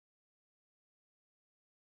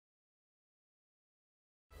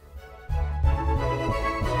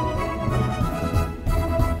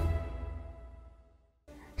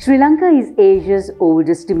Sri Lanka is Asia's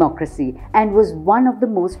oldest democracy and was one of the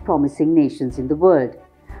most promising nations in the world.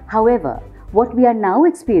 However, what we are now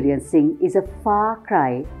experiencing is a far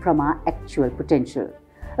cry from our actual potential.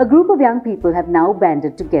 A group of young people have now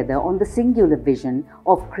banded together on the singular vision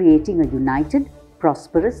of creating a united,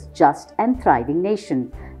 prosperous, just and thriving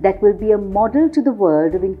nation that will be a model to the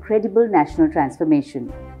world of incredible national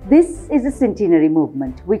transformation. This is the Centenary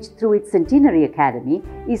Movement, which through its Centenary Academy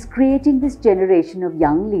is creating this generation of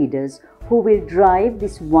young leaders who will drive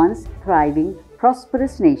this once thriving,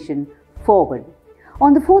 prosperous nation forward.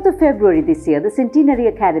 On the 4th of February this year, the Centenary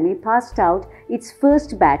Academy passed out its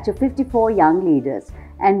first batch of 54 young leaders,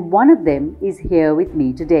 and one of them is here with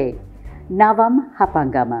me today. Navam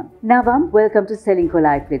Hapangama. Navam, welcome to Srilanka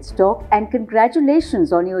Life Let's Talk, and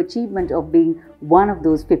congratulations on your achievement of being one of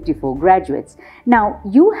those 54 graduates. Now,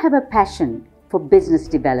 you have a passion for business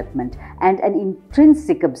development and an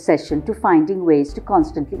intrinsic obsession to finding ways to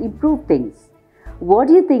constantly improve things. What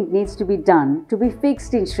do you think needs to be done to be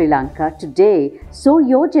fixed in Sri Lanka today so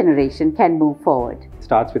your generation can move forward? It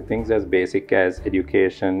starts with things as basic as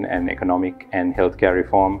education and economic and healthcare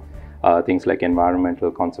reform. Things like environmental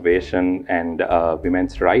conservation and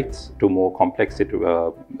women's rights, to more complex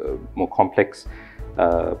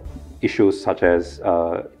issues such as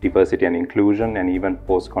diversity and inclusion, and even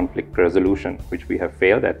post-conflict resolution, which we have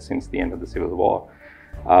failed at since the end of the Civil War.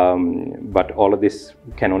 But all of this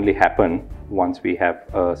can only happen once we have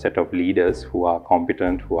a set of leaders who are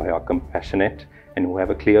competent, who are compassionate, and who have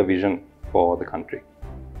a clear vision for the country.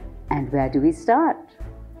 And where do we start?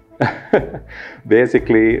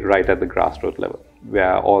 Basically, right at the grassroots level,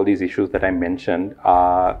 where all these issues that I mentioned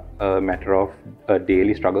are a matter of a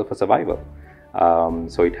daily struggle for survival.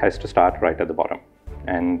 So it has to start right at the bottom.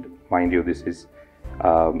 And mind you, this is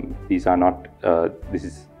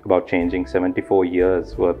about changing 74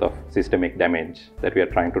 years worth of systemic damage that we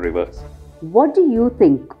are trying to reverse. What do you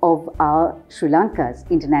think of our Sri Lanka's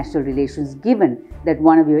international relations, given that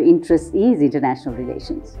one of your interests is international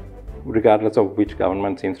relations? Regardless of which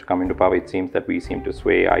government seems to come into power, it seems that we seem to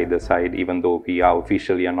sway either side, even though we are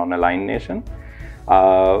officially a non-aligned nation.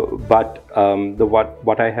 But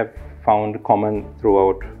what I have found common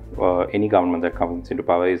throughout any government that comes into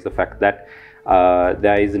power is the fact that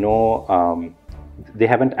they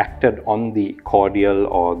haven't acted on the cordial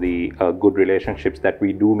or the good relationships that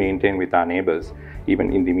we do maintain with our neighbors,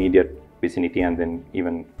 even in the immediate vicinity and then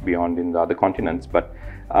even beyond in the other continents. But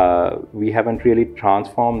we haven't really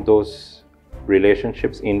transformed those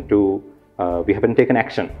relationships into, we haven't taken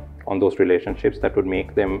action on those relationships that would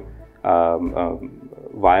make them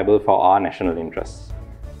viable for our national interests.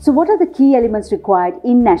 So what are the key elements required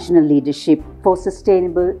in national leadership for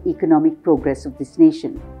sustainable economic progress of this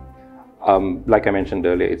nation? Like I mentioned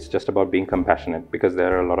earlier, it's just about being compassionate, because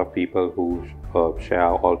there are a lot of people who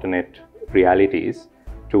share alternate realities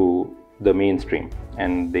to the mainstream,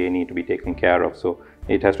 and they need to be taken care of. So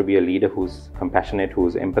it has to be a leader who's compassionate,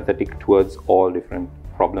 who's empathetic towards all different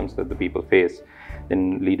problems that the people face.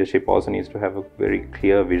 Then leadership also needs to have a very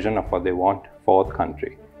clear vision of what they want for the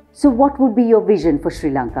country. So what would be your vision for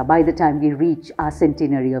Sri Lanka by the time we reach our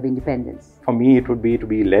centenary of independence? For me, it would be to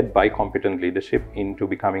be led by competent leadership into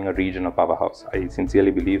becoming a regional powerhouse. I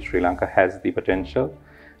sincerely believe Sri Lanka has the potential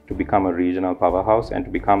to become a regional powerhouse and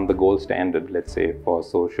to become the gold standard, let's say, for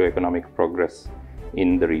socio-economic progress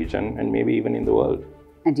in the region and maybe even in the world.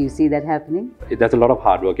 And do you see that happening? There's a lot of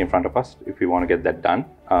hard work in front of us if we want to get that done.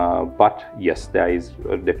 But yes, there is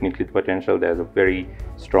definitely the potential. There's a very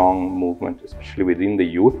strong movement, especially within the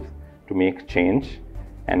youth, to make change.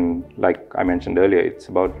 And like I mentioned earlier, it's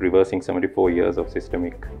about reversing 74 years of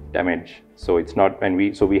systemic damage. So it's not,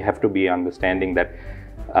 so we have to be understanding that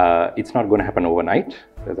it's not going to happen overnight.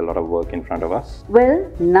 There's a lot of work in front of us. Well,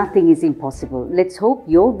 nothing is impossible. Let's hope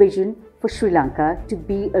your vision for Sri Lanka to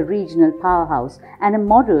be a regional powerhouse and a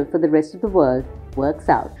model for the rest of the world works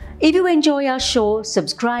out. If you enjoy our show,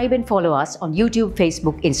 subscribe and follow us on YouTube,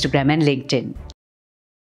 Facebook, Instagram and LinkedIn.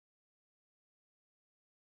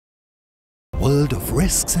 World of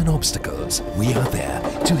risks and obstacles, we are there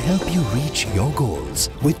to help you reach your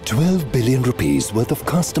goals. With 12 billion rupees worth of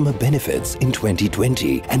customer benefits in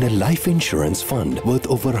 2020 and a life insurance fund worth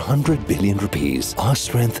over 100 billion rupees, our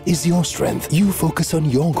strength is your strength. You focus on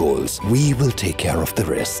your goals, we will take care of the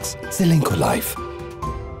risks. Srilanka Life.